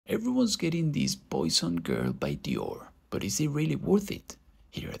Everyone's getting this Poison Girl by Dior, but is it really worth it?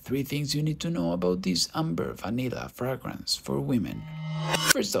 Here are 3 things you need to know about this amber vanilla fragrance for women.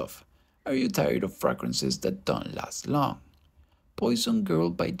 First off, are you tired of fragrances that don't last long? Poison Girl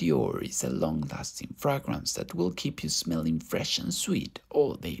by Dior is a long-lasting fragrance that will keep you smelling fresh and sweet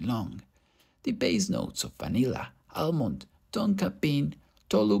all day long. The base notes of vanilla, almond, tonka bean,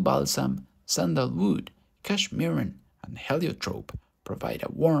 tolu balsam, sandalwood, cashmeran, and heliotrope provide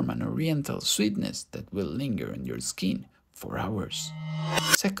a warm and oriental sweetness that will linger on your skin for hours.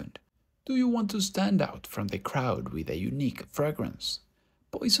 Second, do you want to stand out from the crowd with a unique fragrance?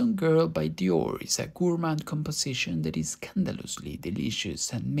 Poison Girl by Dior is a gourmand composition that is scandalously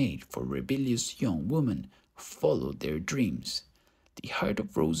delicious and made for rebellious young women who follow their dreams. The Heart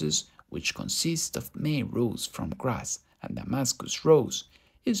of Roses, which consists of May rose from grass and Damascus rose,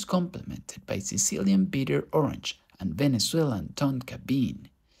 is complemented by Sicilian bitter orange and Venezuelan tonka bean.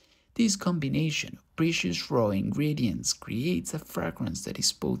 This combination of precious raw ingredients creates a fragrance that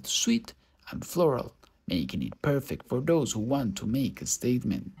is both sweet and floral, making it perfect for those who want to make a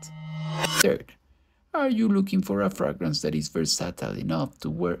statement. Third, are you looking for a fragrance that is versatile enough to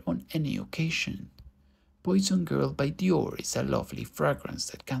wear on any occasion? Poison Girl by Dior is a lovely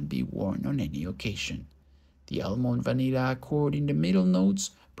fragrance that can be worn on any occasion. The almond vanilla accord in the middle notes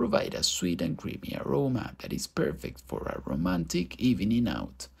provide a sweet and creamy aroma that is perfect for a romantic evening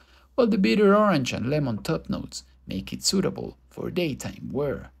out, while the bitter orange and lemon top notes make it suitable for daytime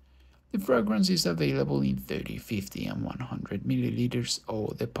wear. The fragrance is available in 30, 50, and 100 milliliters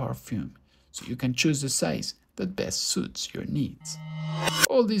Eau De Parfum, so you can choose the size that best suits your needs.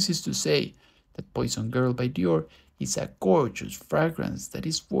 All this is to say that Poison Girl by Dior is a gorgeous fragrance that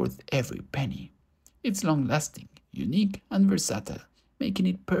is worth every penny. It's long-lasting, unique, and versatile, making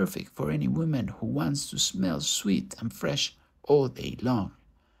it perfect for any woman who wants to smell sweet and fresh all day long.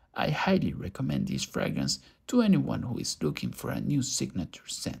 I highly recommend this fragrance to anyone who is looking for a new signature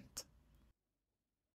scent.